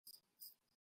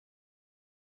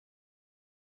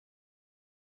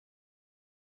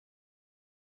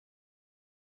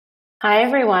Hi,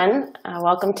 everyone.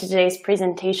 Welcome to today's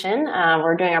presentation.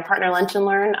 We're doing our partner lunch and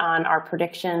learn on our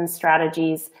predictions,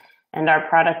 strategies, and our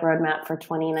product roadmap for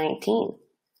 2019.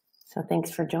 So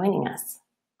thanks for joining us.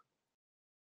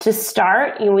 To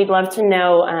start, we'd love to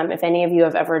know if any of you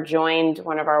have ever joined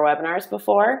one of our webinars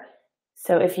before.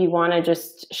 So if you want to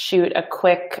just shoot a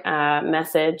quick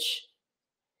message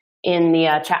in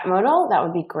the chat modal, that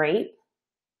would be great.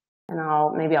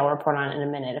 And maybe I'll report on it in a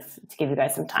minute to give you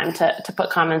guys some time to put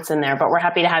comments in there. But we're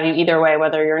happy to have you either way,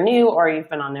 whether you're new or you've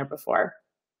been on there before.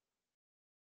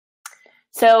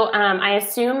 So I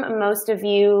assume most of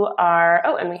you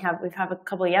are, and we have a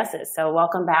couple of yeses. So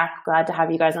welcome back. Glad to have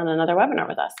you guys on another webinar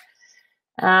with us.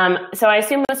 So I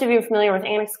assume most of you are familiar with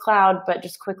Annex Cloud, but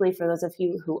just quickly for those of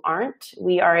you who aren't,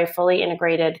 we are a fully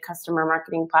integrated customer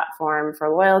marketing platform for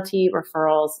loyalty,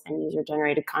 referrals, and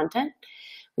user-generated content.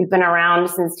 We've been around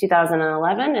since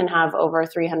 2011 and have over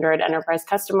 300 enterprise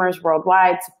customers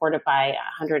worldwide, supported by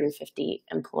 150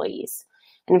 employees.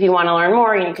 And if you want to learn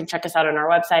more, you can check us out on our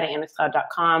website at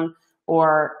annexcloud.com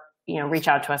or reach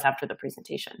out to us after the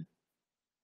presentation.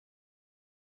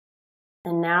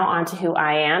 And now on to who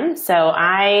I am. So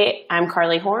I'm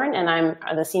Carly Horn, and I'm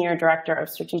the Senior Director of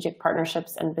Strategic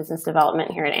Partnerships and Business Development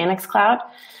here at Annex Cloud.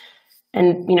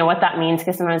 And you know what that means,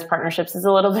 because sometimes partnerships is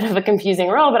a little bit of a confusing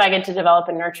role, but I get to develop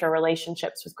and nurture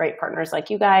relationships with great partners like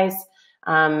you guys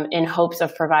in hopes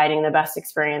of providing the best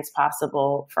experience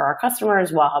possible for our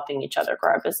customers while helping each other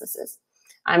grow our businesses.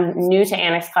 I'm new to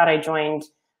Annex Cloud. I joined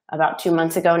about 2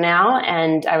 months ago now,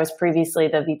 and I was previously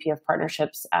the VP of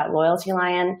Partnerships at Loyalty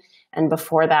Lion. And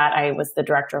before that, I was the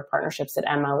Director of Partnerships at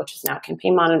Emma, which is now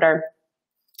Campaign Monitor.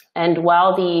 And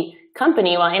while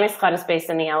Annex Cloud is based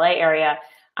in the LA area,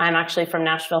 I'm actually from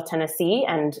Nashville, Tennessee,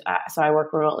 and so I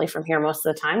work remotely from here most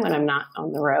of the time when I'm not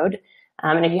on the road.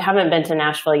 And if you haven't been to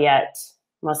Nashville yet,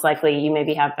 most likely you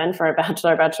maybe have been for a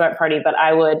bachelorette party, but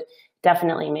I would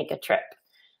definitely make a trip.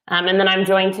 And then I'm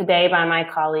joined today by my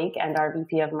colleague and our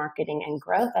VP of Marketing and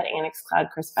Growth at Annex Cloud,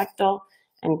 Chris Bechtel.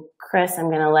 And Chris, I'm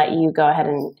going to let you go ahead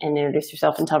and introduce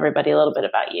yourself and tell everybody a little bit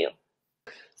about you.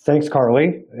 Thanks,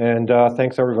 Carly, and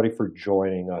thanks everybody for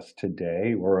joining us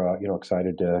today. We're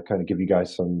excited to kind of give you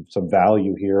guys some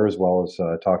value here, as well as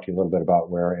talk to you a little bit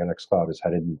about where Annex Cloud is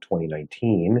headed in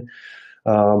 2019.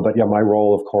 But yeah, my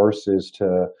role, of course, is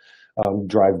to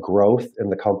drive growth in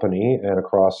the company and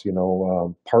across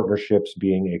partnerships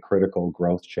being a critical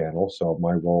growth channel. So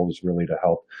my role is really to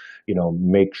help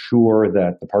make sure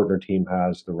that the partner team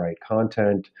has the right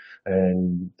content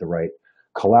and the right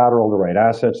collateral, the right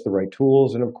assets, the right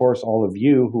tools, and of course, all of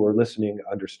you who are listening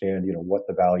understand, what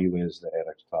the value is that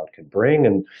Annex Cloud can bring,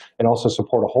 and also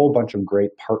support a whole bunch of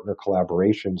great partner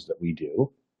collaborations that we do.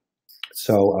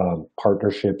 So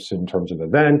partnerships in terms of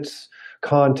events,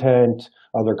 content,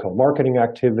 other co-marketing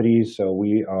activities. So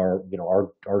we are,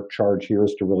 our charge here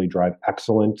is to really drive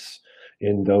excellence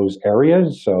in those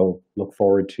areas. So look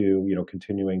forward to,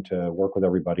 continuing to work with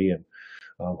everybody, and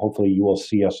hopefully you will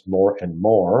see us more and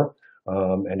more.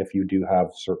 And if you do have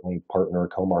certainly partner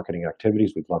co-marketing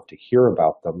activities, we'd love to hear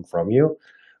about them from you.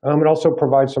 And also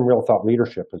provide some real thought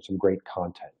leadership and some great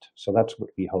content. So that's what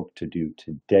we hope to do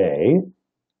today.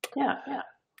 Yeah.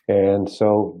 And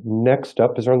so next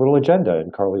up is our little agenda,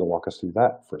 and Carly will walk us through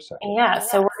that for a second. Yeah,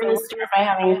 so we're going to start by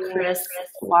having Chris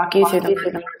walk you through the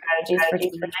strategies for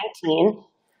 2019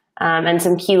 and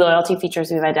some key loyalty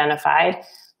features we've identified.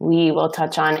 We will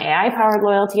touch on AI-powered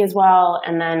loyalty as well,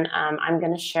 and then I'm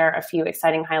going to share a few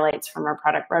exciting highlights from our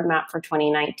product roadmap for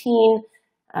 2019,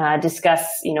 discuss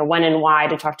when and why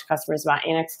to talk to customers about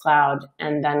Annex Cloud,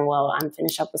 and then we'll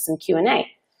finish up with some Q&A.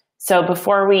 So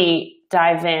before we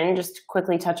dive in, just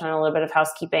quickly touch on a little bit of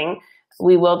housekeeping.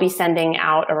 We will be sending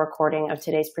out a recording of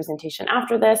today's presentation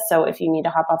after this, so if you need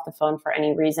to hop off the phone for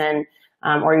any reason,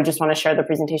 or you just want to share the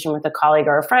presentation with a colleague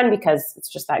or a friend because it's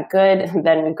just that good,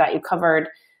 then we've got you covered.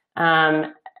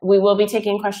 We will be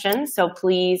taking questions, so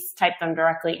please type them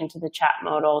directly into the chat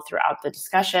modal throughout the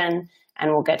discussion,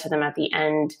 and we'll get to them at the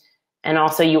end. And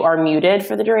also, you are muted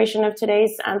for the duration of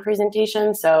today's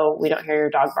presentation, so we don't hear your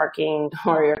dog barking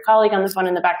or your colleague on the phone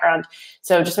in the background.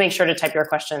 So just make sure to type your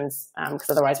questions, because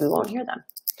otherwise we won't hear them.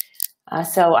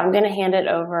 So I'm going to hand it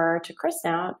over to Chris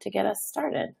now to get us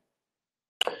started.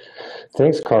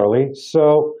 Thanks, Carly.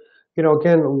 So,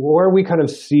 again, where we kind of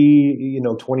see,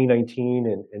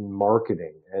 2019 in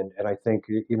marketing, and I think,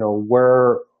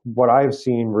 what I've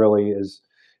seen really is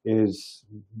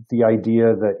the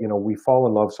idea that, we fall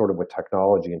in love sort of with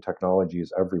technology, and technology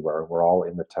is everywhere. We're all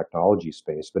in the technology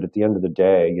space, but at the end of the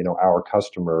day, our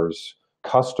customers,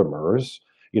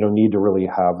 need to really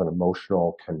have an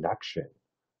emotional connection,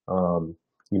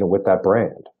 with that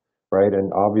brand, right?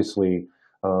 And obviously,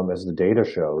 as the data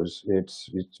shows, it's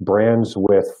brands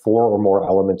with four or more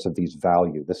elements of these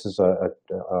value. This is a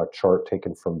chart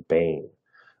taken from Bain.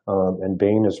 And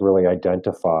Bain has really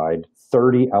identified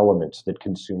 30 elements that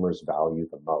consumers value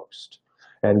the most.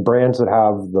 And brands that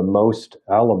have the most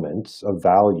elements of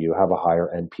value have a higher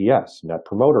NPS, Net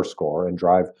Promoter Score, and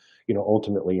drive,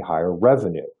 ultimately higher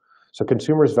revenue. So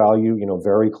consumers value,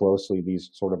 very closely, these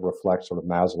sort of reflect sort of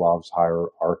Maslow's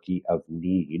hierarchy of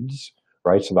needs,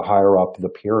 right? So the higher up the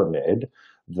pyramid,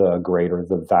 the greater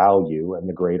the value and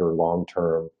the greater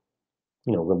long-term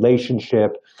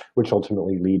relationship, which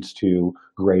ultimately leads to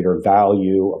greater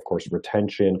value. Of course,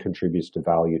 retention contributes to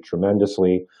value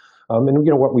tremendously. And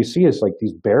what we see is like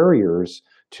these barriers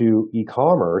to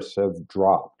e-commerce have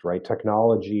dropped, right?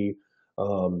 Technology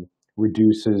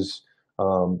reduces,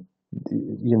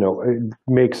 it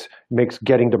makes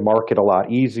getting to market a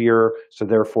lot easier. So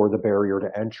therefore, the barrier to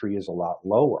entry is a lot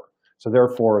lower. So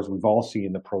therefore, as we've all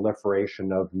seen, the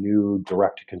proliferation of new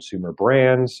direct-to-consumer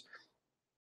brands.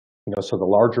 So the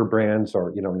larger brands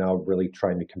are, now really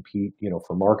trying to compete,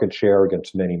 for market share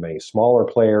against many, many smaller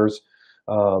players.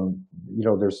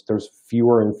 There's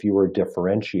fewer and fewer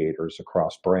differentiators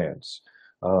across brands.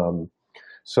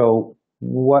 So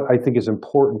what I think is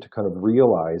important to kind of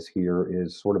realize here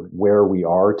is sort of where we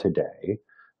are today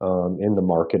in the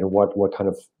market and what kind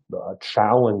of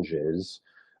challenges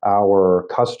our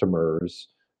customers,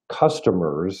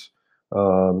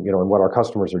 and what our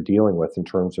customers are dealing with in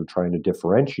terms of trying to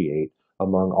differentiate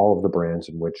among all of the brands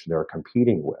in which they're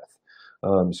competing with.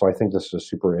 So I think this is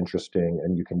super interesting,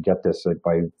 and you can get this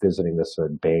by visiting this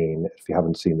at Bain if you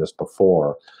haven't seen this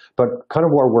before. But kind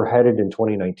of where we're headed in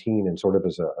 2019, and sort of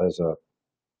as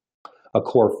a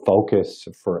core focus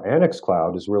for Annex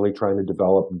Cloud, is really trying to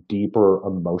develop deeper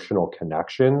emotional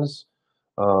connections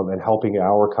and helping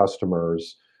our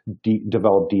customers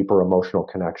develop deeper emotional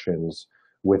connections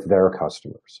with their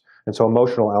customers. And so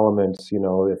emotional elements,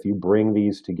 if you bring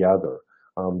these together,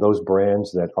 those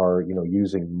brands that are,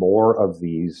 using more of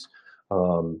these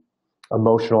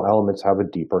emotional elements have a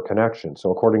deeper connection.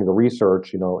 So according to the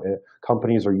research,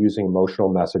 companies are using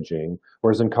emotional messaging,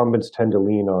 whereas incumbents tend to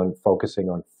lean on focusing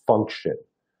on function.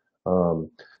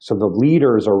 So the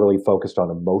leaders are really focused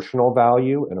on emotional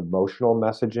value and emotional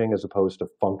messaging as opposed to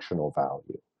functional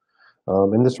value.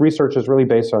 And this research is really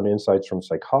based on insights from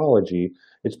psychology.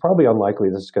 It's probably unlikely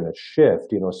this is going to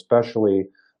shift, especially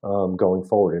going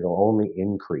forward. It'll only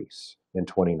increase in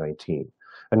 2019.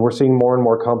 And we're seeing more and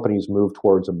more companies move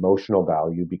towards emotional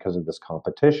value because of this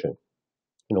competition.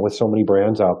 With so many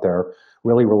brands out there,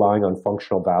 really relying on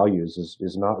functional values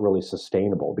is not really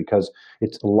sustainable, because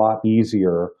it's a lot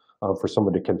easier for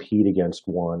someone to compete against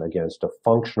a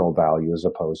functional value as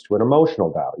opposed to an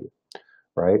emotional value,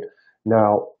 right?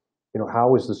 Now,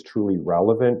 how is this truly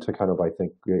relevant to kind of, I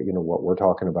think, what we're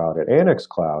talking about at Annex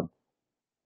Cloud,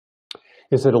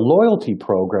 is that a loyalty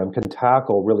program can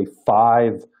tackle really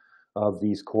 5 of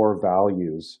these core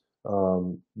values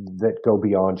that go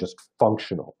beyond just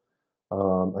functional.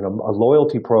 And a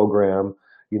loyalty program,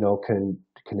 can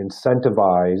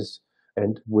incentivize,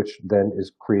 and which then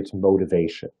creates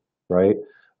motivation, right?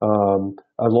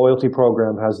 A loyalty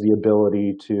program has the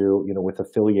ability to, with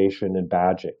affiliation and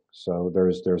badging. So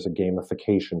there's a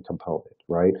gamification component,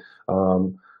 right?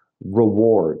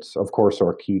 Rewards, of course,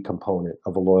 are a key component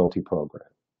of a loyalty program,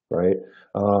 right?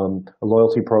 A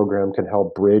loyalty program can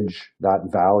help bridge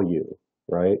that value,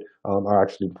 right? Or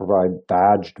actually provide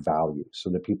badged value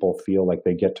so that people feel like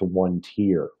they get to one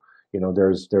tier.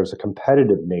 There's a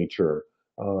competitive nature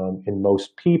in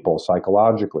most people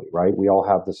psychologically, right? We all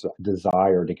have this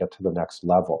desire to get to the next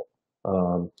level.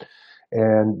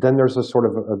 And then there's a sort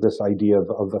of this idea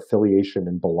of affiliation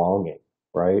and belonging,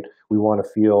 right? We want to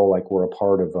feel like we're a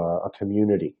part of a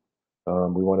community.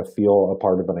 We want to feel a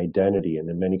part of an identity. And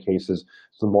in many cases,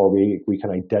 the more we can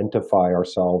identify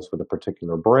ourselves with a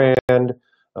particular brand,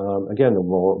 again, the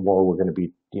more we're going to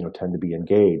be, tend to be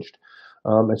engaged.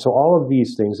 And so all of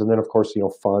these things, and then of course,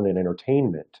 fun and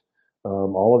entertainment.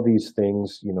 All of these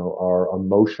things, are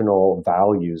emotional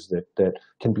values that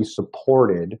can be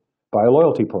supported by a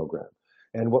loyalty program.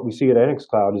 And what we see at Annex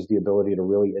Cloud is the ability to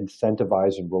really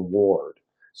incentivize and reward.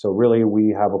 So really,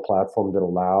 we have a platform that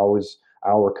allows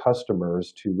our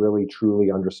customers to really truly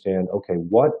understand, okay,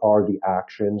 what are the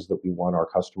actions that we want our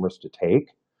customers to take?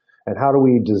 And how do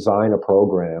we design a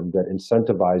program that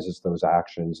incentivizes those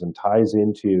actions and ties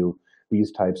into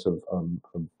these types of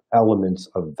elements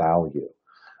of value?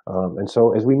 And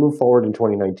so as we move forward in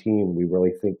 2019, we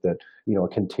really think that, a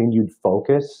continued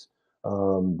focus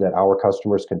that our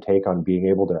customers can take on being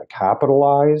able to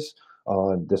capitalize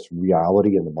on this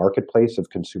reality in the marketplace of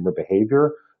consumer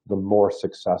behavior, the more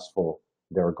successful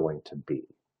they're going to be,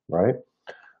 right?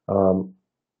 Um,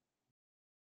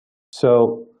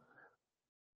 so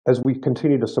as we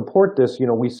continue to support this,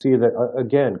 we see that,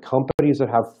 again, companies that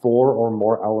have 4 or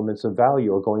more elements of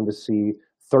value are going to see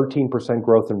 13%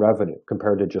 growth in revenue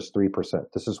compared to just 3%.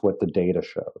 This is what the data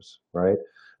shows, right?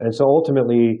 And so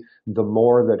ultimately, the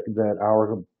more that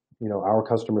our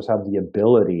customers have the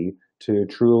ability to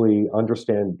truly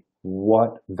understand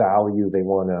what value they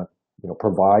want to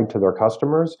provide to their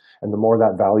customers, and the more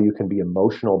that value can be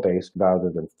emotional based rather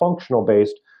than functional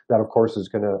based, that of course is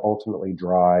going to ultimately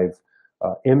drive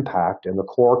impact in the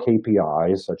core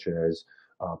KPIs such as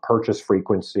purchase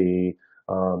frequency,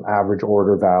 average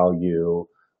order value,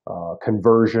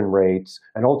 conversion rates,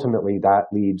 and ultimately that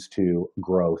leads to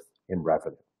growth in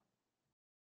revenue.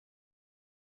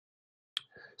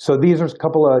 So these are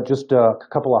just a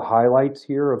couple of highlights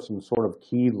here of some sort of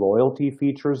key loyalty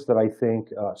features that I think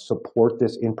support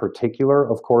this in particular.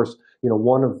 Of course,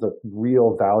 one of the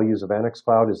real values of Annex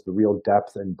Cloud is the real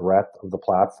depth and breadth of the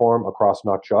platform across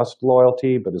not just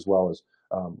loyalty, but as well as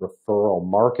referral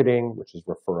marketing, which is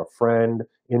refer a friend,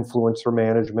 influencer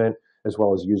management, as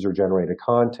well as user-generated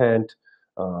content,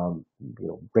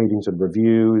 ratings and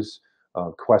reviews,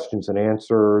 questions and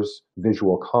answers,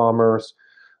 visual commerce.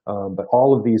 But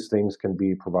all of these things can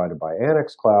be provided by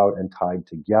Annex Cloud and tied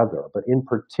together. But in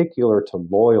particular to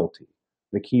loyalty,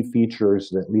 the key features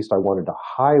that at least I wanted to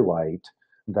highlight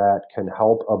that can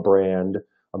help a brand,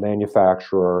 a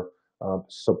manufacturer,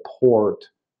 support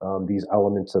these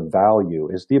elements of value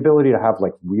is the ability to have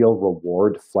like real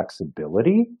reward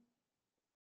flexibility.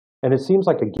 And it seems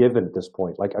like a given at this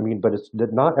point. But it's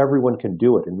that not everyone can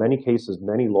do it. In many cases,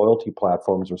 many loyalty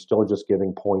platforms are still just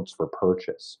giving points for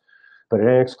purchase. But in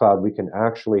Annex Cloud, we can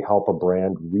actually help a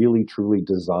brand really, truly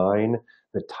design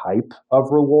the type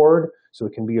of reward. So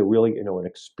it can be a really, an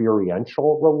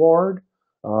experiential reward.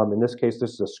 In this case,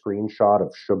 this is a screenshot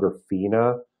of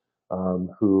Sugarfina,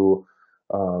 who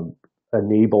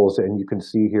enables, and you can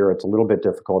see here, it's a little bit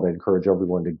difficult. I encourage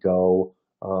everyone to go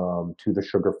to the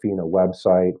Sugarfina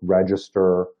website,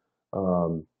 register,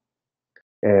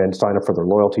 and sign up for their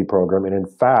loyalty program. And in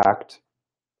fact,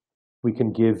 we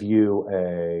can give you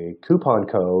a coupon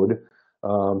code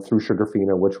through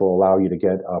Sugarfina, which will allow you to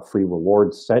get free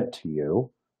rewards sent to you.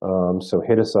 So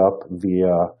hit us up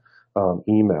via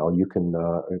email. You can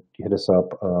hit us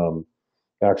up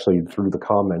actually through the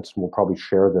comments. We'll probably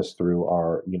share this through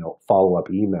our follow-up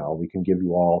email. We can give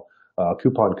you all a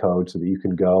coupon code so that you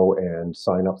can go and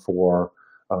sign up for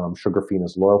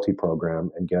Sugarfina's loyalty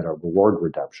program and get a reward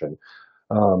redemption.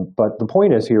 But the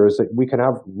point is that we can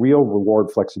have real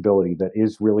reward flexibility that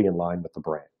is really in line with the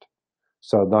brand.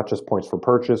 So not just points for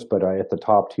purchase, but at the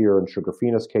top tier in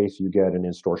Sugarfina's case, you get an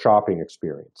in-store shopping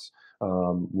experience.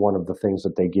 One of the things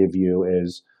that they give you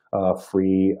is a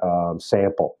free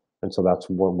sample. And so that's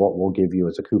what we'll give you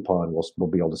as a coupon. We'll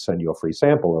be able to send you a free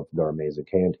sample of their amazing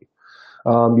candy.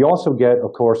 You also get,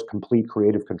 of course, complete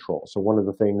creative control. So one of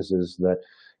the things is that,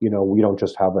 we don't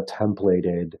just have a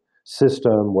templated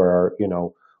system where,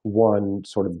 one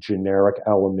sort of generic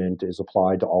element is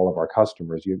applied to all of our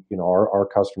customers. Our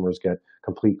customers get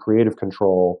complete creative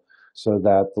control so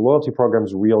that the loyalty program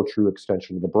is a real true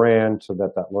extension of the brand, so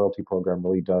that loyalty program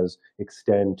really does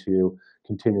extend to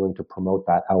continuing to promote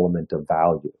that element of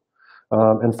value.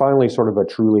 And finally, sort of a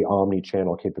truly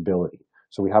omni-channel capability.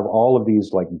 So we have all of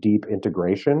these like deep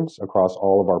integrations across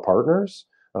all of our partners,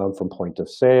 from point of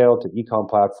sale to e-com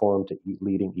platform to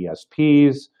leading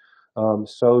ESPs,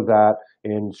 so that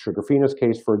in Sugarfina's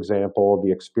case, for example,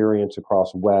 the experience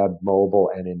across web, mobile,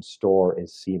 and in-store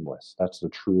is seamless. That's the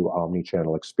true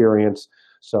omni-channel experience.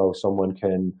 So someone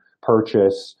can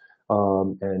purchase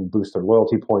and boost their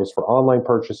loyalty points for online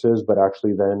purchases, but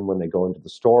actually then when they go into the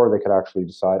store, they could actually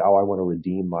decide, oh, I want to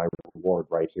redeem my reward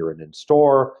right here and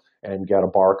in-store, and get a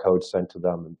barcode sent to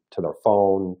them to their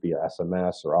phone via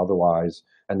SMS or otherwise,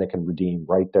 and they can redeem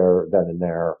right there, then and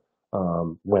there,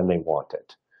 when they want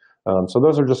it. So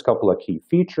those are just a couple of key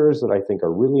features that I think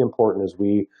are really important as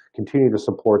we continue to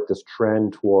support this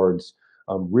trend towards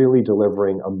really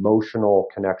delivering emotional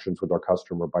connections with our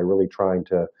customer by really trying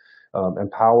to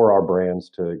empower our brands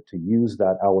to use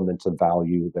that elements of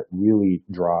value that really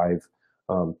drive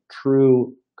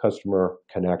true customer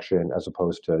connection as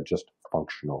opposed to just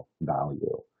functional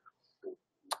value.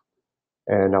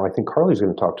 And now I think Carly's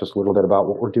going to talk to us a little bit about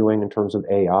what we're doing in terms of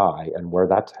AI and where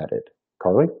that's headed.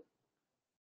 Carly?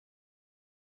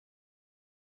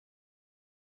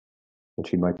 And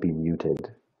she might be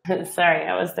muted. Sorry,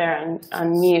 I was there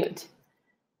on mute.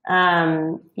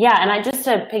 Yeah, and just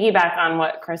to piggyback on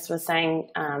what Chris was saying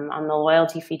on the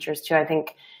loyalty features too, I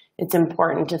think it's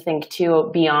important to think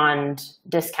too beyond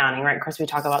discounting, right? Of course, we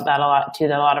talk about that a lot too,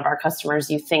 that a lot of our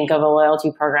customers, you think of a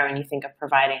loyalty program and you think of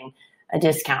providing a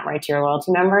discount, right, to your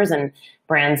loyalty members. And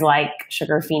brands like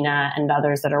Sugarfina and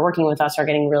others that are working with us are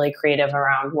getting really creative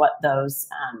around what those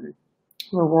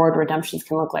reward redemptions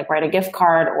can look like, right? A gift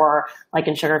card, or like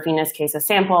in Sugarfina's case, a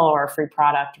sample or a free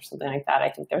product or something like that. I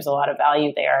think there's a lot of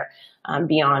value there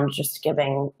beyond just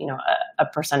giving, a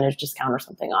percentage discount or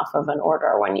something off of an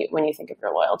order when you think of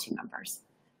your loyalty members.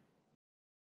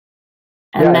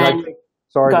 And then, I think,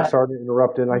 sorry to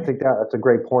interrupt. And I think that's a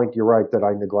great point. You're right, that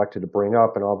I neglected to bring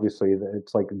up. And obviously,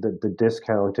 it's like the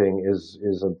discounting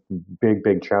is a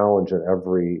big challenge that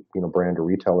every brand or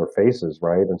retailer faces,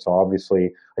 right? And so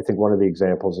obviously, I think one of the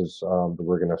examples is that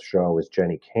we're going to show is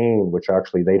Jenny Kane, which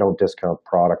actually they don't discount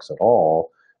products at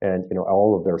all, and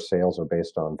all of their sales are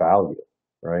based on value,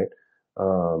 right?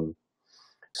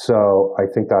 So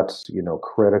I think that's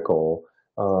critical.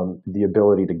 The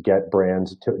ability to get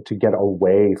brands to get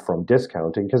away from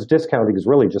discounting, because discounting is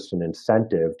really just an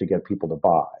incentive to get people to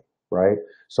buy, right?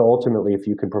 So ultimately, if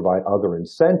you can provide other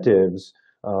incentives,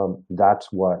 that's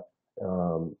what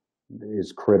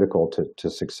is critical to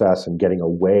success and getting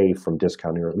away from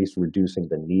discounting, or at least reducing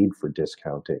the need for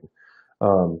discounting.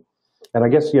 And I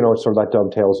guess, sort of that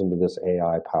dovetails into this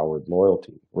AI-powered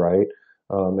loyalty, right?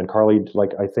 And Carly,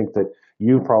 I think that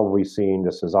you've probably seen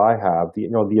this as I have.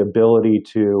 The ability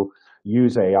to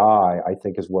use AI, I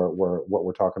think, is what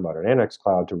we're talking about at Annex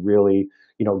Cloud, to really,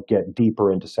 get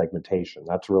deeper into segmentation.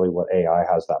 That's really what AI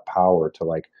has, that power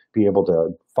to be able to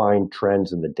find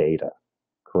trends in the data,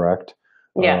 correct?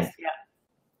 yes, yeah.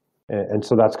 And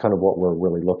so that's kind of what we're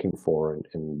really looking for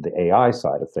in the AI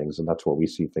side of things, and that's where we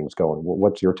see things going.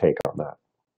 What's your take on that?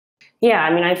 Yeah,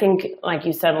 I mean, I think, like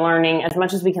you said, learning as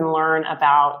much as we can learn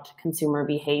about consumer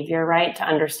behavior, right, to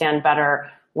understand better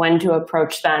when to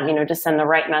approach them, to send the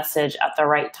right message at the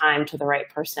right time to the right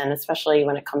person, especially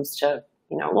when it comes to,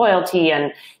 loyalty.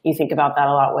 And you think about that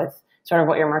a lot with sort of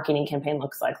what your marketing campaign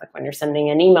looks like when you're sending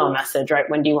an email message, right?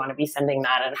 When do you want to be sending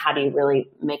that? And how do you really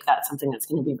make that something that's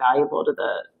going to be valuable to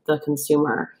the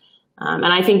consumer? And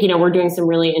I think, we're doing some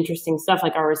really interesting stuff,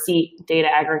 like our receipt data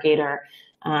aggregator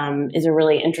is a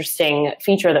really interesting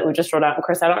feature that we just rolled out. And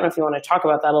Chris, I don't know if you want to talk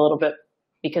about that a little bit,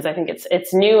 because I think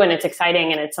it's new and it's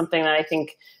exciting, and it's something that I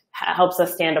think helps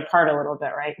us stand apart a little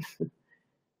bit, right?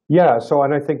 Yeah. So,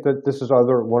 and I think that this is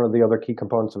one of the other key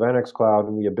components of Annex Cloud,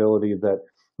 and the ability that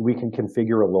we can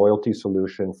configure a loyalty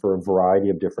solution for a variety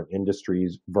of different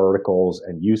industries, verticals,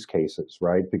 and use cases,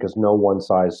 right? Because no one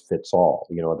size fits all.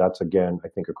 That's, again, I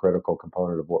think, a critical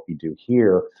component of what we do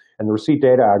here. And the receipt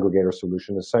data aggregator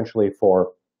solution is essentially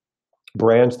for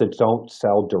brands that don't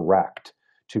sell direct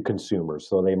to consumers.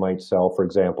 So they might sell, for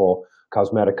example, a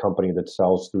cosmetic company that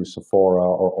sells through Sephora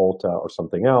or Ulta or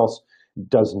something else,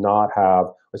 does not have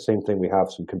the same thing. We have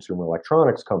some consumer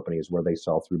electronics companies where they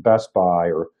sell through Best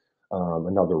Buy or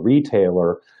another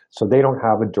retailer, so they don't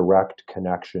have a direct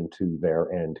connection to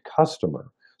their end customer.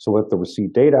 So what the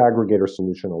receipt data aggregator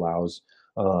solution allows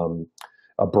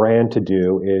a brand to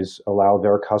do is allow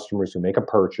their customers who make a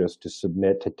purchase to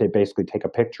submit, to basically take a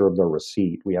picture of their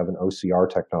receipt. We have an OCR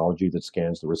technology that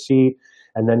scans the receipt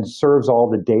and then serves all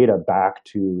the data back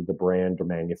to the brand or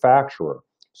manufacturer,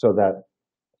 so that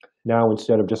now,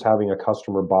 instead of just having a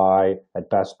customer buy at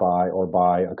Best Buy or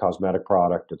buy a cosmetic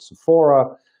product at Sephora,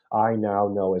 I now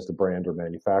know, as the brand or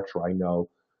manufacturer, I know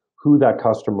who that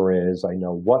customer is, I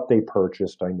know what they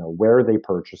purchased, I know where they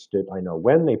purchased it, I know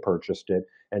when they purchased it,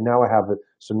 and now I have it.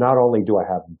 So not only do I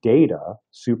have data,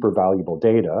 super valuable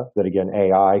data, that again,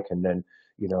 AI can then,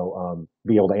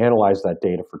 be able to analyze that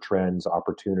data for trends,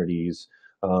 opportunities,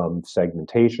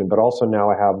 segmentation, but also now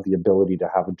I have the ability to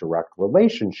have a direct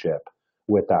relationship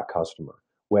with that customer,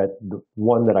 with the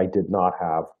one that I did not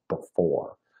have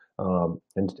before.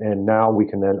 And now we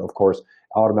can then, of course,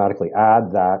 automatically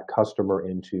add that customer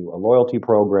into a loyalty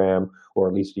program, or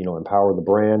at least, empower the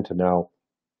brand to now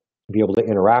be able to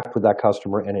interact with that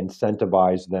customer and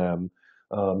incentivize them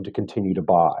to continue to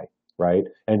buy, right?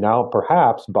 And now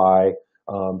perhaps buy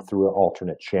through an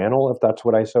alternate channel, if that's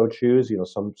what I so choose.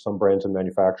 Some brands and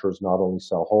manufacturers not only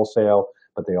sell wholesale,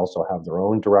 but they also have their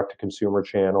own direct-to-consumer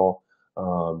channel.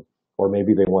 Or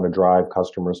maybe they want to drive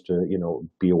customers to,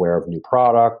 be aware of new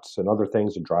products and other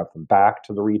things and drive them back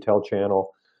to the retail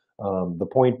channel. The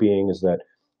point being is that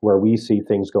where we see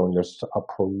things going, there's a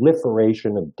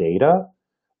proliferation of data,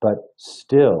 but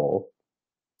still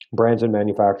brands and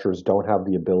manufacturers don't have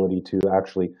the ability to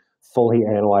actually fully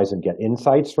analyze and get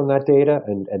insights from that data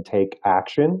and take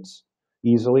actions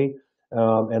easily.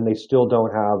 And they still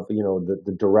don't have,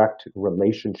 the direct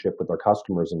relationship with their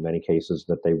customers in many cases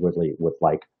that they really would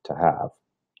like to have.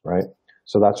 right?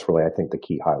 So that's really, I think, the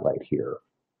key highlight here.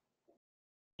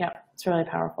 Yeah, it's really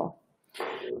powerful.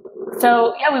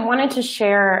 So yeah, we wanted to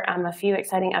share a few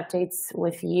exciting updates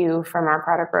with you from our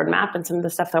product roadmap and some of the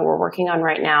stuff that we're working on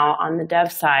right now on the dev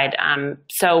side.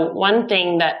 So one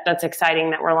thing that's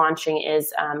exciting that we're launching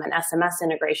is an SMS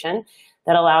integration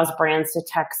that allows brands to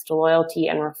text loyalty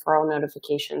and referral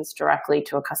notifications directly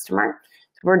to a customer.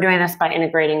 So we're doing this by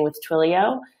integrating with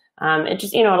Twilio. It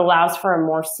just, it allows for a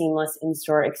more seamless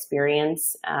in-store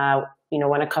experience.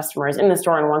 When a customer is in the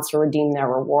store and wants to redeem their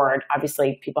reward,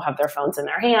 obviously people have their phones in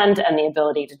their hand, and the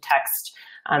ability to text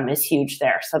is huge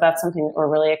there. So that's something that we're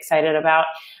really excited about.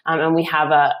 And we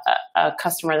have a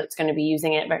customer that's going to be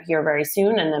using it here very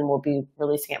soon, and then we'll be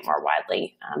releasing it more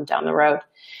widely down the road.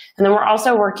 And then we're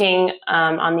also working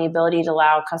on the ability to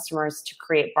allow customers to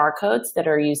create barcodes that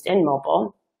are used in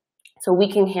mobile. So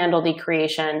we can handle the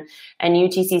creation, and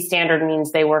UTC standard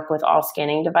means they work with all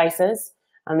scanning devices.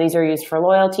 These are used for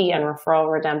loyalty and referral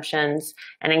redemptions,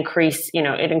 and it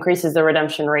increases the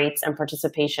redemption rates and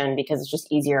participation because it's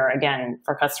just easier, again,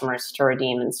 for customers to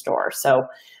redeem in store. So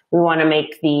we want to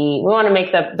make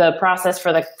the process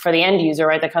for the end user,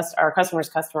 right, our customer's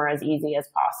customer, as easy as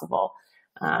possible,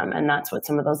 and that's what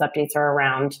some of those updates are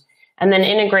around. And then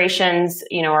integrations,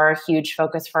 are a huge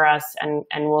focus for us, and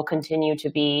will continue to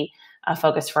be a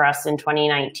focus for us in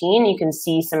 2019. You can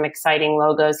see some exciting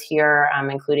logos here,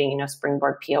 including,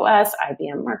 Springboard POS,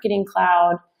 IBM Marketing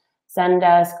Cloud,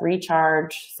 Zendesk,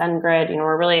 Recharge, SendGrid.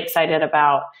 We're really excited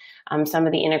about some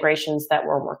of the integrations that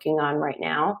we're working on right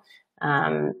now.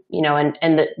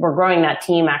 We're growing that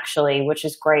team, actually, which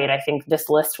is great. I think this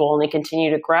list will only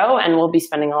continue to grow, and we'll be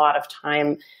spending a lot of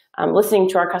time listening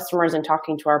to our customers and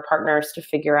talking to our partners to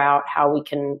figure out how we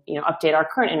can, update our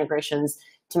current integrations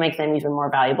to make them even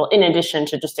more valuable, in addition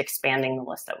to just expanding the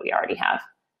list that we already have.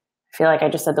 I feel like I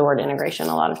just said the word integration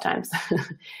a lot of times.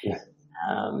 Yeah.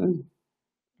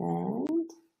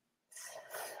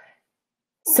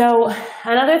 So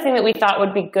another thing that we thought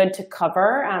would be good to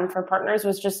cover for partners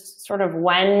was just sort of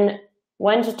when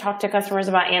to talk to customers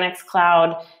about Annex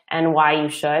Cloud and why you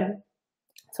should.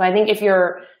 So I think if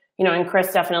you're, and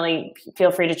Chris, definitely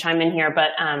feel free to chime in here, but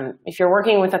if you're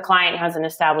working with a client who has an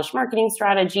established marketing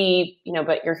strategy,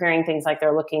 but you're hearing things like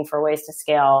they're looking for ways to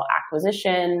scale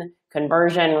acquisition,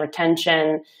 conversion,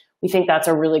 retention, we think that's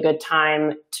a really good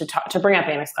time to bring up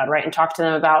Annex Cloud, right? And talk to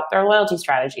them about their loyalty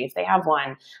strategy, if they have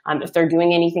one, if they're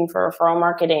doing anything for referral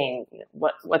marketing,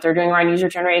 what they're doing around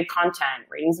user-generated content,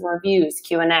 ratings and reviews,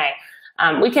 Q&A.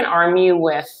 We can arm you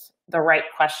with the right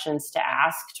questions to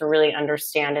ask to really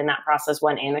understand in that process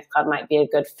when Annex Cloud might be a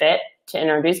good fit to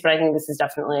introduce, but I think this is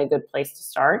definitely a good place to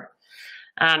start.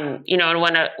 And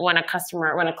when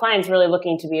a client's really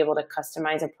looking to be able to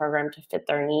customize a program to fit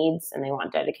their needs, and they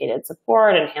want dedicated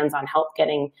support and hands-on help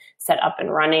getting set up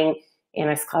and running,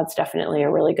 Annex Cloud's definitely a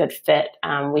really good fit.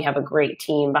 We have a great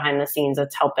team behind the scenes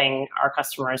that's helping our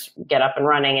customers get up and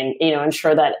running and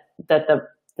ensure that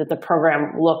the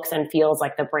program looks and feels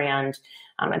like the brand.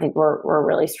 I think we're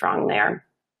really strong there.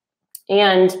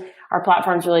 And our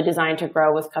platform is really designed to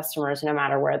grow with customers no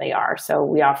matter where they are. So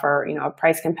we offer, a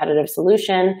price competitive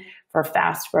solution for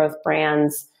fast growth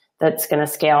brands that's going to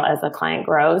scale as the client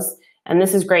grows. And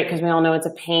this is great because we all know it's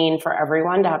a pain for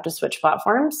everyone to have to switch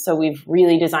platforms. So we've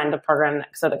really designed the program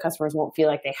so that customers won't feel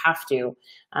like they have to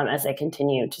as they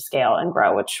continue to scale and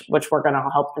grow, which we're going to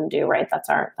help them do, right? That's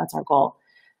our goal.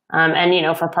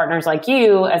 And for partners like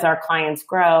you, as our clients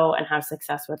grow and have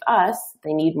success with us,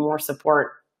 they need more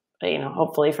support,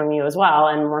 hopefully from you as well,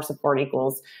 and more support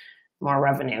equals more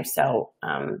revenue. So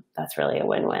that's really a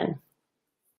win-win.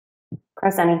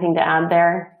 Chris, anything to add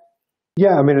there?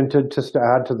 Yeah, I mean, and just to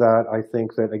add to that, I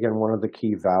think that, again, one of the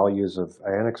key values of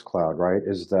Annex Cloud, right,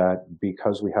 is that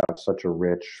because we have such a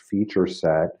rich feature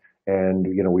set, and,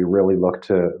 we really look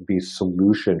to be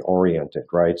solution oriented,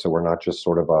 right? So we're not just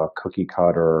sort of a cookie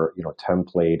cutter,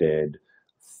 templated,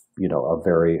 a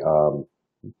very,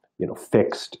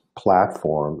 fixed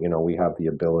platform. We have the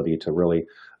ability to really,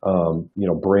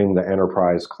 bring the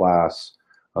enterprise class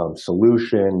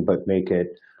solution, but make it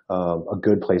a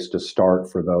good place to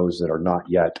start for those that are not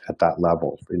yet at that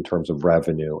level in terms of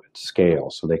revenue and scale.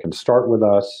 So they can start with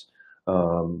us,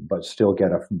 but still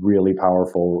get a really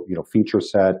powerful, feature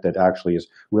set that actually is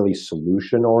really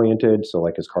solution oriented. So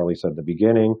like as Carly said at the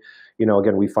beginning,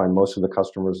 again, we find most of the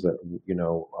customers that,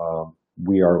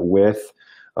 we are with,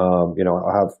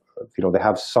 they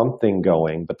have something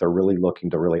going, but they're really looking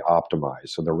to really optimize.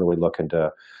 So they're really looking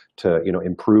to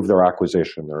improve their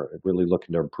acquisition. They're really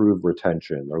looking to improve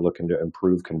retention. They're looking to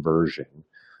improve conversion.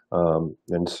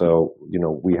 And so,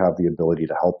 we have the ability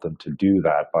to help them to do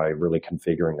that by really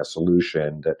configuring a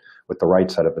solution that with the right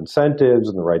set of incentives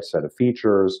and the right set of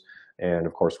features, and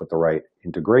of course, with the right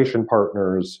integration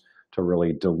partners to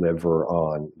really deliver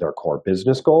on their core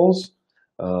business goals.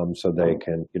 So they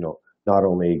can, not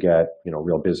only get,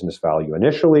 real business value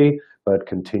initially, but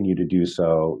continue to do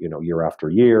so, year after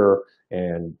year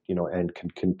and can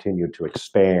continue to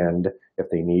expand if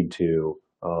they need to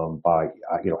by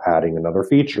adding another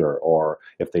feature, or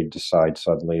if they decide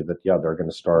suddenly that they're going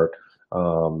to start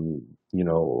um, you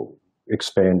know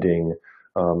expanding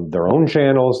their own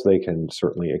channels, they can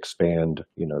certainly expand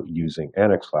using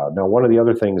Annex Cloud. Now, one of the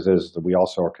other things is that we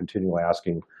also are continually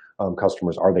asking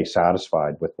customers, are they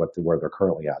satisfied with where they're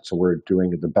currently at? So we're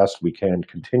doing the best we can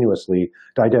continuously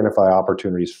to identify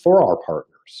opportunities for our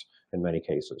partners in many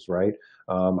cases, right?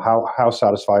 How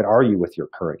satisfied are you with your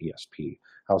current ESP?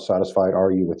 How satisfied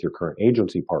are you with your current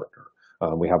agency partner?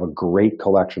 We have a great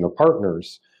collection of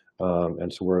partners,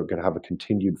 and so we're going to have a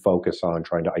continued focus on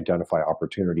trying to identify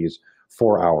opportunities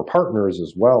for our partners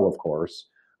as well, of course,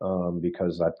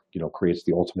 because that creates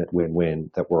the ultimate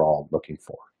win-win that we're all looking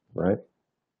for, right?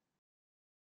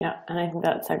 Yeah, and I think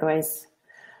that segues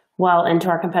well into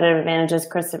our competitive advantages.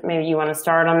 Chris, maybe you want to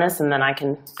start on this, and then I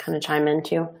can kind of chime in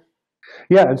too.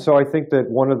 Yeah, and so I think that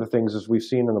one of the things is we've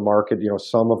seen in the market,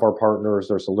 some of our partners,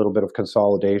 there's a little bit of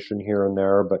consolidation here and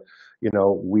there, but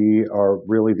we are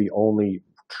really the only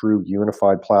true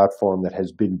unified platform that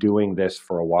has been doing this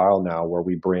for a while now, where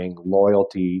we bring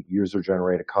loyalty,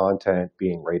 user-generated content,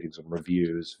 being ratings and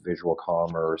reviews, visual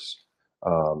commerce,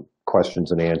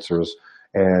 questions and answers,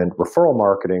 and referral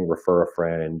marketing, refer a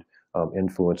friend,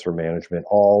 influencer management,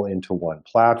 all into one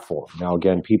platform. Now,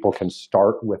 again, people can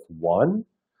start with one.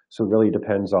 So it really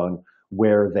depends on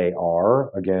where they are,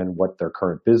 again, what their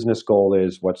current business goal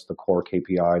is, what's the core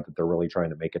KPI that they're really trying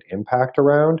to make an impact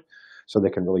around. So they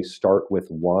can really start with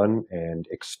one and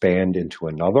expand into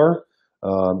another.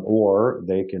 Or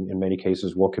they can, in many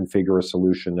cases, will configure a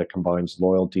solution that combines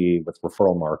loyalty with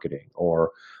referral marketing,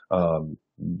 or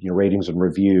ratings and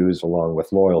reviews along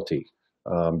with loyalty.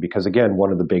 Because again,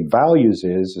 one of the big values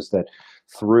is that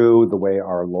through the way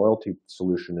our loyalty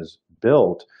solution is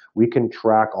built, we can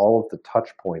track all of the touch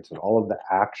points and all of the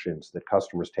actions that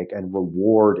customers take and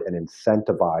reward and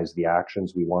incentivize the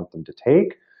actions we want them to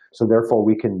take. So therefore,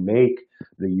 we can make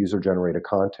the user-generated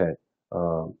content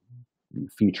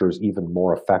features even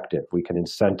more effective. We can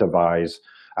incentivize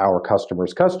our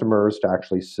customers' customers to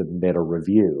actually submit a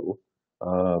review,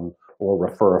 or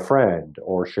refer a friend,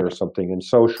 or share something in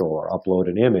social, or upload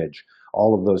an image.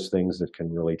 All of those things that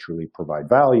can really truly provide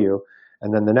value.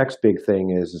 And then the next big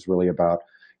thing is really about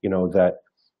that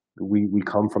we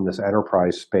come from this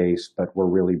enterprise space, but we're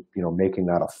really making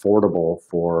that affordable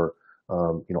for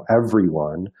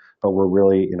everyone. But we're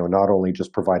really not only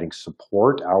just providing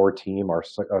support. Our team,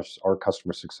 our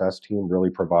customer success team, really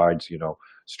provides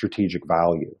strategic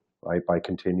value. Right, by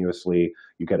continuously,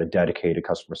 you get a dedicated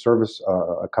customer service,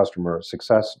 a customer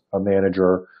success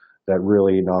manager that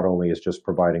really not only is just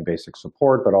providing basic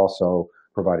support, but also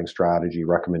providing strategy,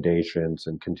 recommendations,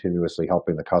 and continuously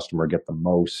helping the customer get the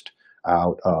most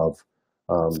out of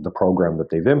the program that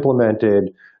they've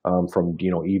implemented, from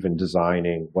even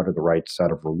designing what are the right set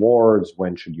of rewards,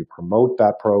 when should you promote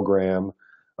that program,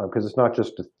 because it's not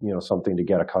just something to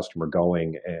get a customer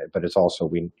going, but it's also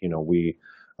we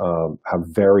have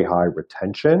very high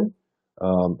retention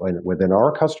within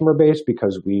our customer base,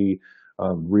 because we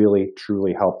really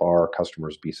truly help our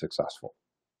customers be successful.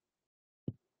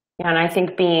 Yeah, and I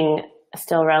think being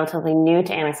still relatively new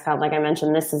to Annex Cloud, like I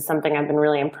mentioned, this is something I've been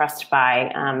really impressed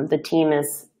by. The team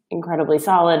is incredibly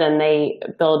solid, and they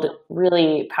build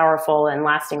really powerful and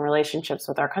lasting relationships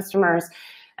with our customers,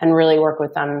 and really work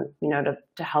with them,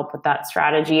 to help with that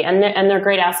strategy. And they're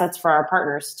great assets for our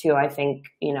partners too. I think,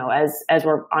 as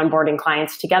we're onboarding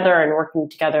clients together and working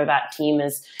together, that team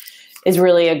is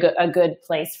really a good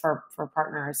place for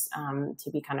partners to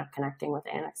be kind of connecting with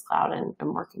Annex Cloud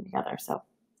and working together. So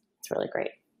it's really great.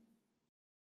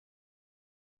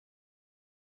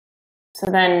 So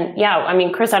then,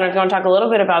 Chris, I don't know if you want to talk a little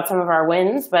bit about some of our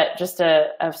wins, but just a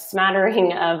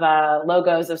smattering of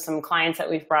logos of some clients that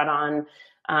we've brought on,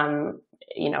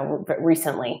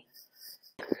 recently.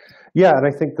 Yeah, and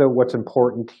I think that what's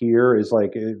important here is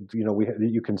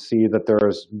you can see that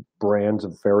there's brands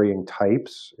of varying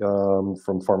types,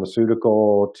 from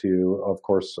pharmaceutical to, of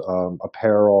course,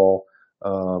 apparel.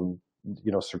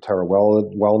 Certara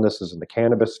Wellness is in the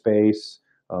cannabis space.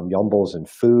 Yumble's in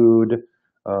food.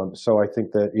 So I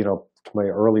think that to my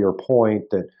earlier point,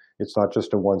 that it's not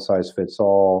just a one size fits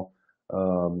all.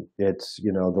 It's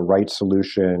the right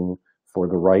solution for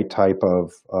the right type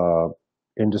of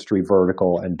industry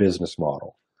vertical and business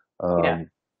model. Yeah.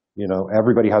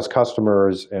 Everybody has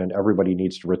customers and everybody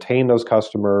needs to retain those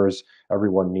customers.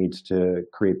 Everyone needs to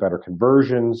create better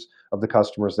conversions of the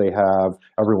customers they have.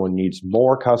 Everyone needs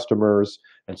more customers.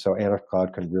 And so Annex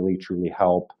Cloud can really, truly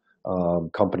help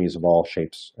companies of all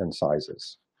shapes and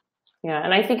sizes. Yeah,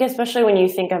 and I think especially when you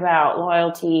think about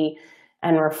loyalty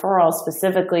and referrals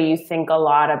specifically, you think a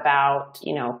lot about,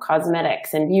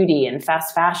 cosmetics and beauty and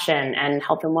fast fashion and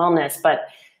health and wellness. But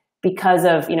because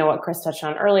of, what Chris touched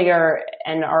on earlier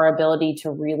and our ability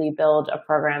to really build a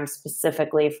program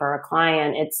specifically for a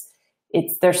client,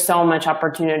 there's so much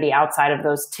opportunity outside of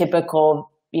those typical,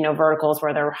 verticals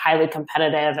where they're highly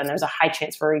competitive and there's a high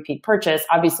chance for repeat purchase.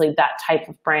 Obviously that type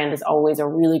of brand is always a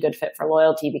really good fit for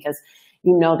loyalty because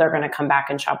they're going to come back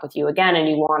and shop with you again and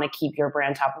you want to keep your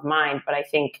brand top of mind. But I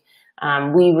think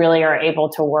we really are able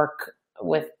to work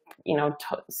with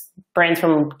brands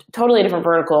from totally different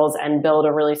verticals and build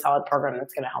a really solid program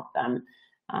that's going to help them,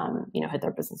 hit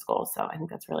their business goals. So I think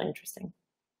that's really interesting.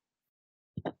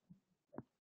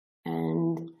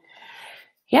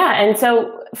 And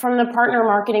so from the partner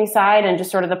marketing side and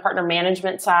just sort of the partner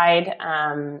management side,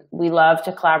 we love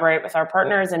to collaborate with our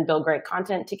partners and build great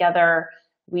content together.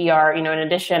 We are, in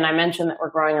addition, I mentioned that we're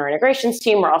growing our integrations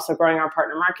team. We're also growing our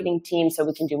partner marketing team so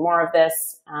we can do more of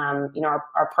this.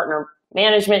 Our partner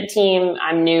management team,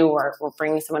 I'm new, we're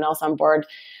bringing someone else on board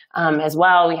as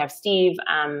well. We have Steve,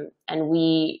 and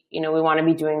we want to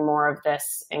be doing more of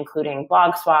this, including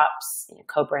blog swaps,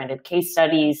 co-branded case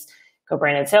studies,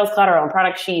 co-branded Sales Cloud, our own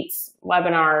product sheets,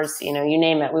 webinars, you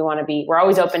name it. We're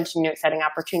always open to new exciting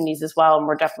opportunities as well. And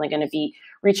we're definitely going to be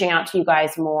reaching out to you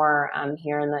guys more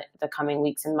here in the coming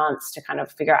weeks and months to kind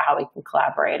of figure out how we can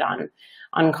collaborate on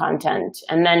content.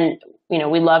 And then,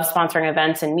 we love sponsoring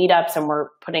events and meetups, and we're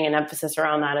putting an emphasis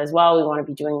around that as well. We want to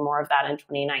be doing more of that in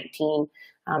 2019.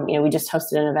 We just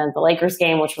hosted an event, the Lakers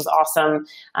game, which was awesome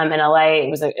in LA. It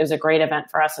was a great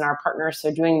event for us and our partners. So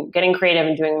getting creative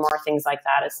and doing more things like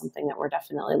that is something that we're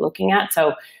definitely looking at.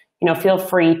 So, feel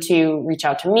free to reach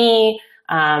out to me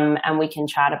and we can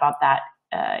chat about that,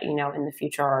 in the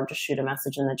future, or just shoot a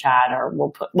message in the chat, or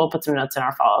we'll put some notes in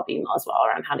our follow-up email as well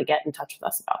around how to get in touch with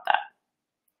us about that.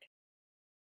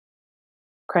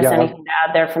 Chris, anything to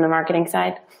add there from the marketing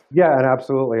side? Yeah, and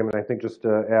absolutely. I think just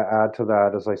to add to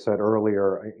that, as I said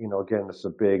earlier, again, this is a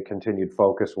big continued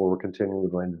focus where we're continuing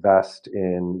to invest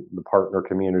in the partner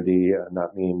community. And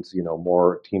that means,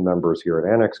 more team members here at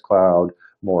Annex Cloud,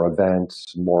 more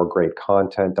events, more great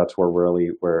content. That's where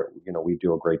we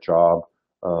do a great job.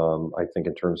 I think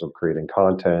in terms of creating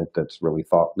content that's really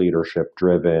thought leadership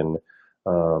driven.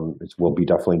 We'll be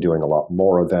definitely doing a lot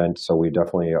more events. So we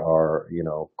definitely are,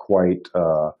 quite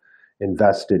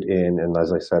invested in, and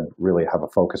as I said, really have a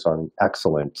focus on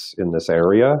excellence in this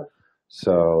area.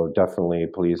 So definitely,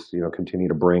 please, continue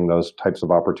to bring those types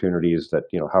of opportunities that,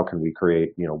 how can we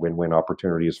create, win-win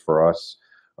opportunities for us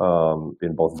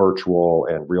in both virtual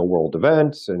and real world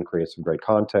events, and create some great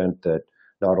content that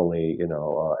not only,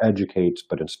 educates,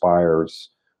 but inspires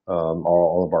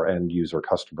all of our end user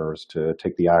customers to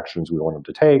take the actions we want them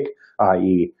to take,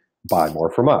 i.e. buy more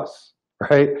from us,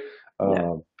 right?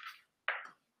 Yeah.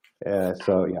 And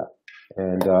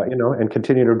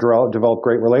continue to develop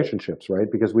great relationships, right?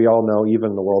 Because we all know,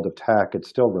 even in the world of tech, it's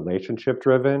still relationship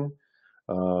driven,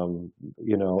 and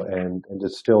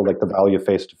it's still like the value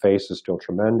face to face is still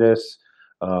tremendous,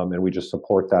 and we just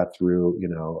support that through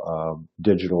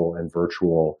digital and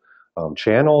virtual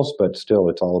channels, but still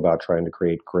it's all about trying to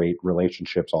create great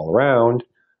relationships all around.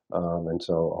 And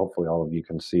so hopefully all of you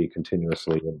can see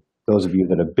continuously, and those of you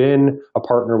that have been a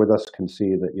partner with us can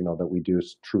see that, that we do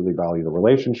truly value the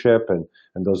relationship.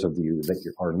 And those of you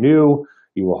that are new,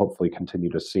 you will hopefully continue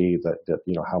to see that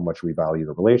how much we value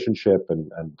the relationship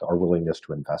and our willingness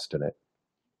to invest in it.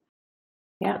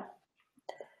 Yeah.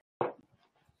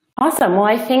 Awesome. Well,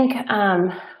 I think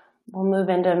we'll move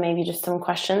into maybe just some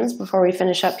questions before we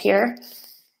finish up here.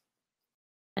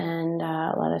 And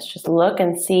let us just look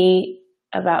and see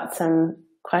about some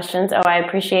questions. Oh, I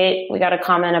appreciate, we got a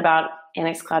comment about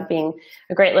Annex Cloud being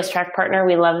a great ListTrack partner.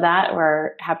 We love that.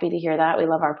 We're happy to hear that. We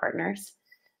love our partners.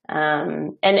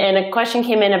 And a question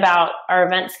came in about our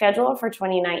event schedule for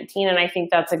 2019. And I think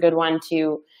that's a good one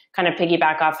to kind of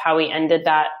piggyback off how we ended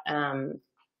that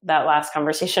last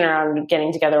conversation around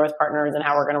getting together with partners and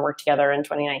how we're going to work together in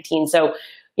 2019. So,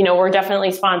 we're definitely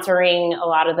sponsoring a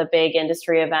lot of the big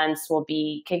industry events. We'll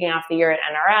be kicking off the year at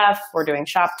NRF. We're doing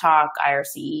Shop Talk,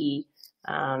 IRCE,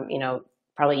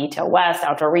 probably eTail West,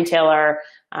 Outdoor Retailer,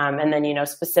 and then,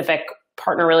 specific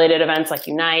partner related events like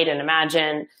Unite and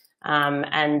Imagine.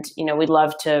 And, we'd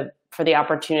love to for the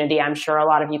opportunity. I'm sure a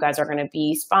lot of you guys are going to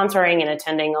be sponsoring and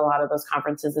attending a lot of those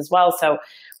conferences as well. So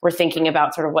we're thinking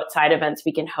about sort of what side events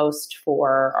we can host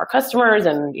for our customers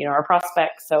and our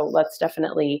prospects. So let's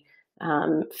definitely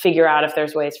figure out if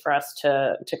there's ways for us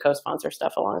to co-sponsor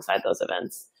stuff alongside those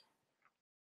events.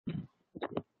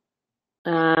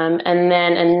 And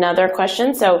then another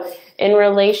question. So in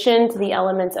relation to the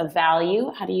elements of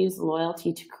value, how to use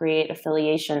loyalty to create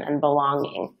affiliation and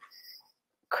belonging?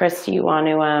 Chris, do you want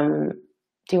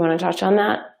to touch on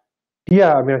that?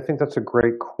 Yeah, I mean, I think that's a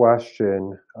great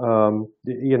question.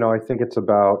 I think it's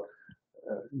about,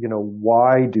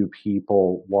 why do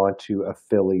people want to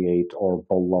affiliate or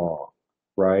belong,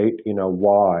 right?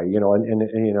 Why?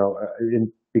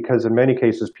 Because in many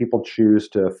cases, people choose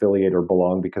to affiliate or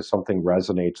belong because something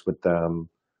resonates with them,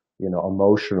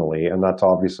 emotionally, and that's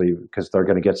obviously because they're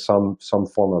going to get some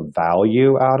form of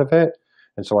value out of it.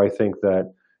 And so I think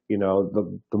that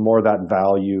the more that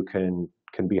value can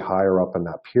be higher up in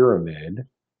that pyramid,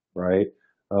 right?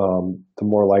 The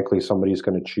more likely somebody's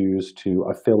going to choose to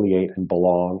affiliate and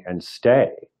belong and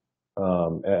stay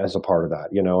as a part of that.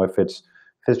 If it's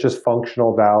just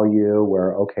functional value,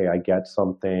 where okay, I get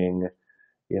something.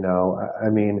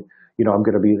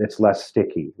 It's less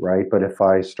sticky, right? But if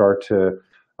I start to,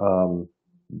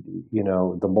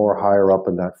 the more higher up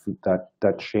in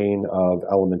that chain of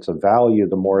elements of value,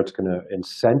 the more it's going to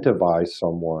incentivize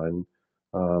someone,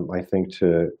 I think,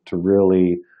 to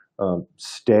really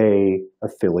stay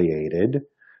affiliated.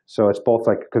 So it's both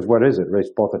because what is it? Right?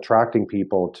 It's both attracting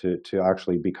people to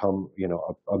actually become,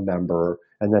 a member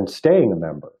and then staying a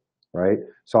member. Right.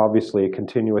 So obviously,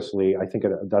 continuously, I think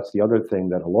that's the other thing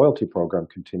that a loyalty program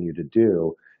continue to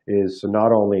do is to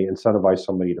not only incentivize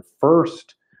somebody to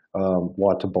first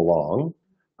want to belong,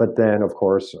 but then, of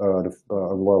course, a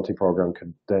loyalty program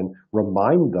could then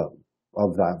remind them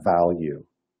of that value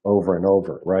over and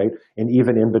over, right? And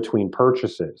even in between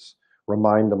purchases,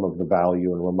 remind them of the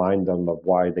value and remind them of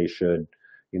why they should,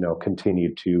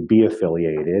 continue to be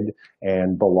affiliated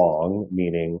and belong,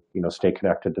 meaning, stay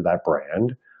connected to that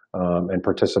brand. And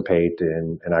participate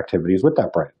in activities with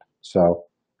that brand. So,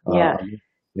 yeah.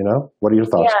 What are your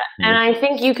thoughts? Yeah, and I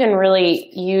think you can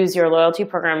really use your loyalty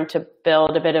program to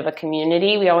build a bit of a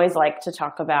community. We always like to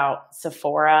talk about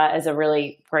Sephora as a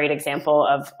really great example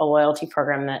of a loyalty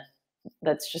program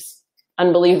that's just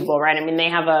unbelievable, right? I mean, they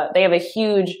have a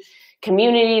huge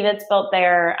community that's built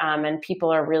there, and people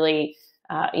are really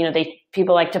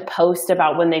people like to post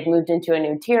about when they've moved into a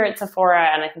new tier at Sephora,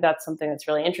 and I think that's something that's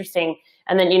really interesting.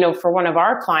 And then, for one of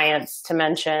our clients to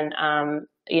mention,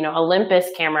 Olympus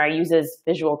Camera uses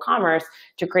visual commerce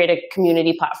to create a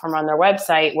community platform on their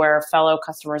website where fellow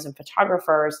customers and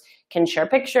photographers can share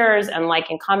pictures and like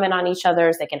and comment on each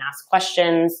other's. They can ask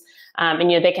questions, and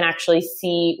they can actually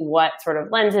see what sort of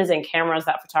lenses and cameras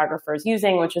that photographer is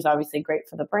using, which is obviously great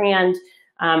for the brand.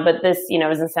 But this, is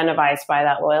incentivized by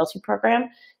that loyalty program.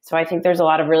 So I think there's a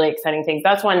lot of really exciting things.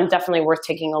 That's one definitely worth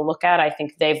taking a look at. I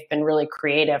think they've been really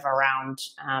creative around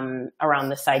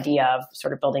this idea of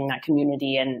sort of building that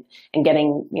community and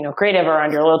getting, creative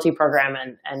around your loyalty program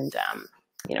and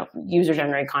user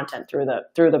generated content through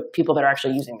the people that are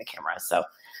actually using the cameras. So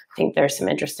I think there's some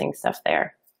interesting stuff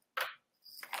there.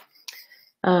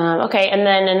 Okay, and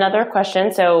then another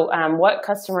question. So what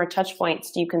customer touch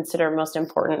points do you consider most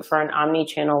important for an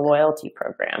omni-channel loyalty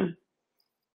program?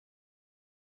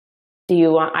 Do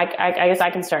you want, I guess I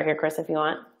can start here, Chris, if you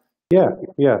want. Yeah.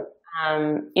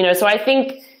 So I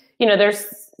think, there's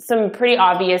some pretty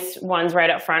obvious ones right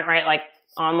up front, right? Like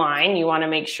online, you want to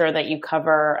make sure that you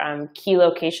cover key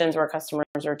locations where customers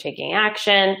are taking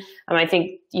action. I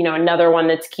think, another one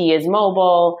that's key is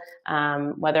mobile.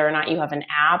 Whether or not you have an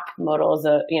app,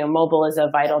 mobile is a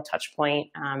vital touch point,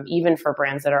 even for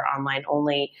brands that are online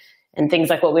only. And things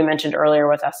like what we mentioned earlier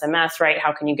with SMS, right?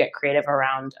 How can you get creative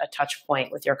around a touch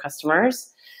point with your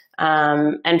customers?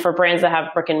 And for brands that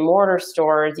have brick and mortar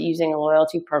stores using a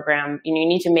loyalty program, you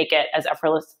need to make it as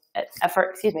effortless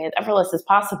as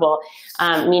possible.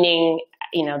 Meaning,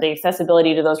 the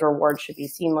accessibility to those rewards should be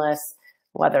seamless,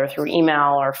 whether through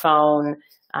email or phone.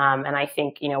 And I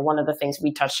think, one of the things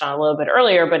we touched on a little bit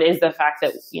earlier, but is the fact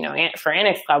that, for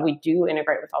Annex Cloud, we do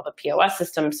integrate with all the POS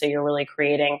systems. So you're really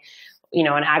creating,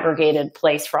 an aggregated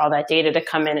place for all that data to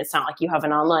come in. It's not like you have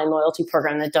an online loyalty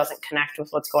program that doesn't connect with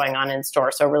what's going on in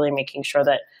store. So really making sure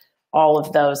that all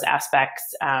of those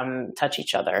aspects touch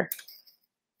each other.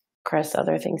 Chris,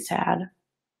 other things to add?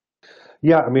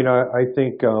 Yeah, I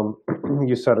think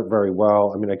you said it very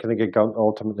well. I think it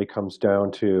ultimately comes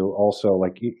down to also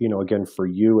again, for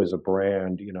you as a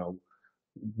brand,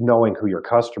 knowing who your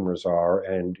customers are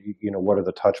and, what are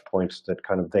the touch points that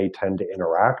kind of they tend to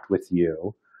interact with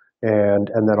you. and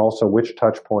then also which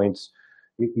touch points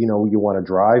you want to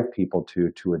drive people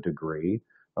to a degree.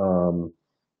 Um,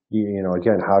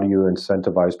 Again, how do you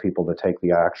incentivize people to take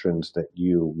the actions that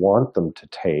you want them to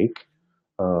take?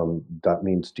 That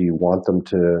means, do you want them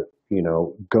to,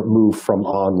 move from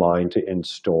online to in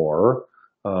store?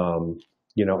 Um,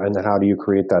 and then how do you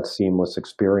create that seamless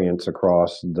experience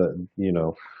across the,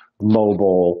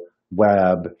 mobile,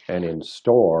 web, and in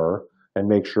store, and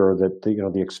make sure that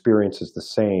the experience is the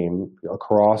same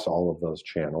across all of those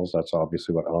channels. That's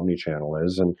obviously what omni-channel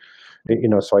is, and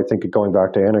so I think going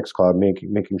back to Annex Cloud,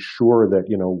 making sure that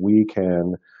we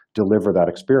can deliver that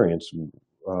experience.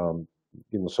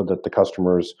 So that the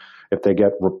customers, if they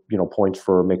get points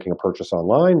for making a purchase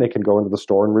online, they can go into the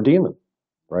store and redeem them,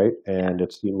 right? And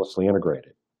it's seamlessly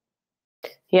integrated.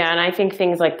 Yeah, and I think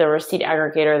things like the receipt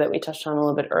aggregator that we touched on a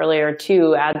little bit earlier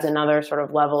too adds another sort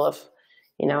of level of,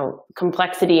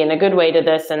 complexity in a good way to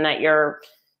this, and that you're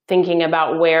thinking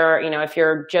about where, if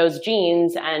you're Joe's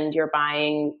Jeans and you're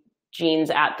buying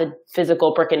jeans at the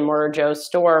physical brick and mortar Joe's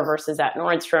store versus at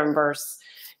Nordstrom versus,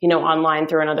 online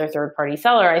through another third-party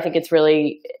seller, I think it's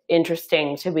really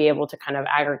interesting to be able to kind of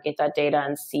aggregate that data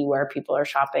and see where people are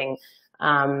shopping.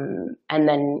 And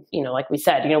then, like we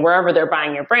said, wherever they're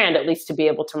buying your brand, at least to be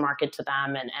able to market to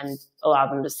them and allow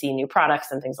them to see new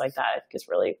products and things like that is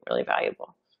really, really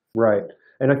valuable. Right.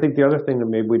 And I think the other thing that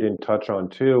maybe we didn't touch on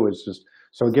too is just,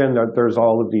 so again, there's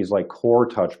all of these like core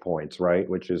touch points, right?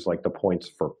 Which is like the points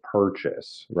for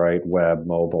purchase, right? Web,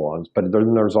 mobile, but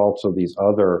then there's also these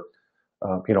other,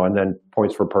 and then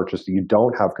points for purchase that you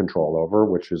don't have control over,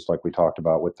 which is like we talked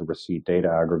about with the receipt data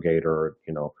aggregator,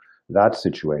 that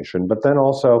situation. But then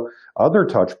also other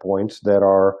touch points that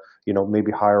are,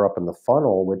 maybe higher up in the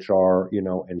funnel, which are,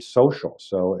 in social.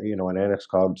 So, in Annex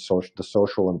Cloud, the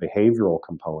social and behavioral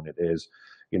component is,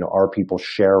 are people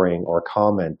sharing or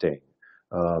commenting?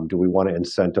 Do we want to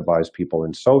incentivize people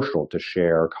in social to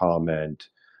share, comment,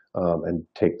 and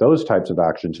take those types of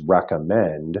actions,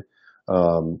 recommend?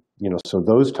 So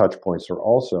those touch points are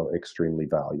also extremely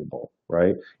valuable,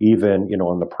 right? Even,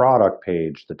 on the product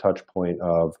page, the touch point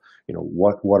of,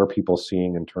 what are people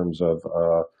seeing in terms of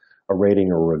a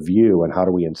rating or review, and how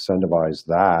do we incentivize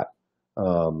that,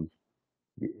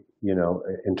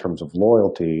 in terms of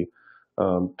loyalty,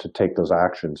 to take those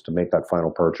actions, to make that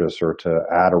final purchase, or to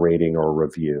add a rating or a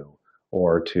review,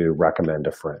 or to recommend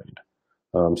a friend.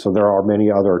 So there are many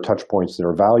other touch points that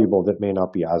are valuable that may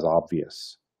not be as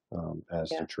obvious as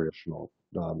the traditional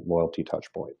loyalty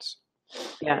touch points.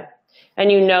 Yeah. And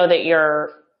that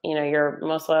your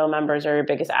most loyal members are your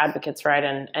biggest advocates, right?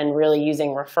 And really using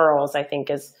referrals, I think,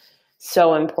 is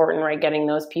so important, right? Getting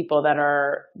those people that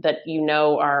are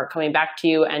coming back to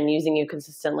you and using you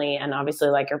consistently, and obviously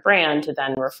like your brand, to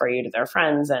then refer you to their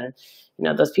friends. And,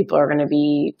 those people are going to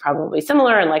be probably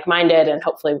similar and like-minded, and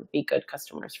hopefully be good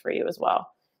customers for you as well.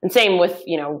 And same with,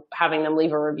 having them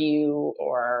leave a review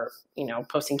or,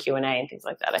 posting Q&A and things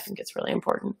like that. I think it's really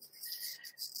important.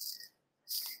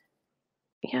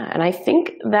 Yeah, and I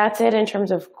think that's it in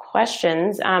terms of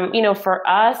questions. For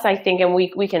us, I think, and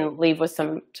we can leave with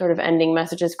some sort of ending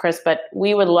messages, Chris, but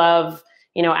we would love,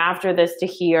 after this, to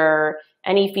hear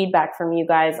any feedback from you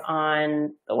guys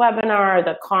on the webinar,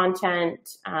 the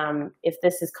content. If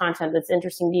this is content that's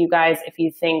interesting to you guys, if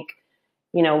you think,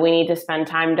 we need to spend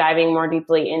time diving more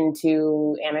deeply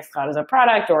into Annex Cloud as a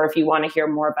product, or if you want to hear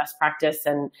more best practice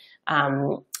and,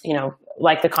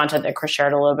 like the content that Chris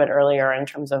shared a little bit earlier in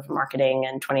terms of marketing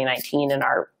in 2019 and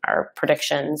our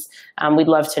predictions, we'd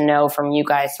love to know from you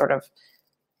guys sort of,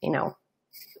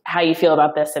 how you feel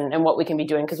about this and what we can be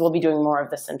doing, because we'll be doing more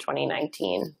of this in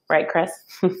 2019. Right, Chris?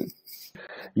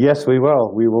 Yes, we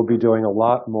will. We will be doing a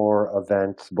lot more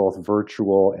events, both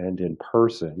virtual and in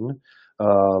person.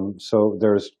 So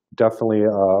there's definitely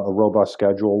a robust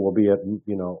schedule. We'll be at,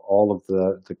 all of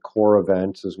the core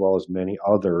events, as well as many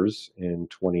others in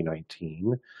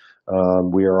 2019.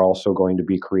 We are also going to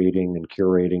be creating and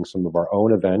curating some of our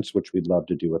own events, which we'd love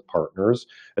to do with partners,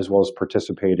 as well as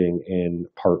participating in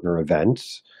partner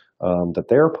events that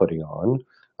they're putting on.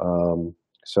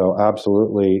 So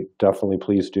absolutely, definitely,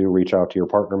 please do reach out to your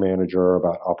partner manager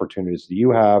about opportunities that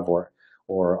you have, or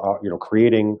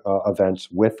creating events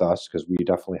with us, because we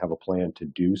definitely have a plan to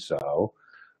do so.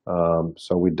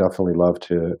 So we'd definitely love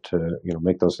to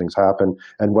make those things happen.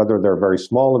 And whether they're very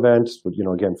small events, but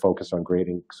again, focus on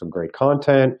creating some great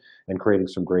content and creating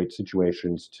some great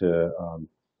situations to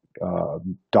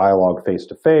dialogue face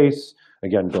to face.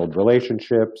 Again, build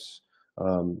relationships.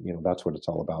 That's what it's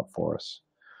all about for us.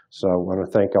 So I want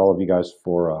to thank all of you guys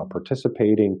for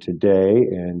participating today,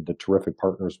 and the terrific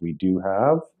partners we do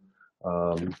have.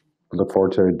 Look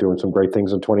forward to doing some great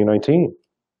things in 2019.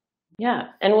 Yeah,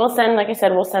 and we'll send, like I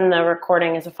said, we'll send the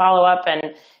recording as a follow-up,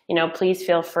 and please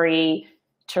feel free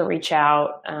to reach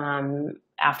out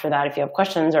after that if you have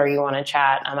questions or you want to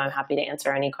chat. I'm happy to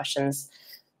answer any questions,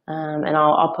 and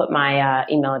I'll put my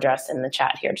email address in the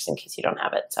chat here just in case you don't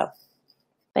have it. So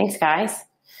thanks, guys.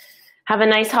 Have a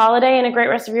nice holiday and a great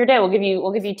rest of your day. We'll give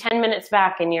you 10 minutes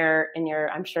back in your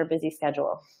I'm sure busy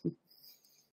schedule.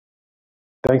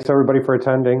 Thanks everybody for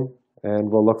attending, and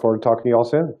we'll look forward to talking to you all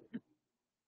soon.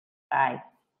 Bye.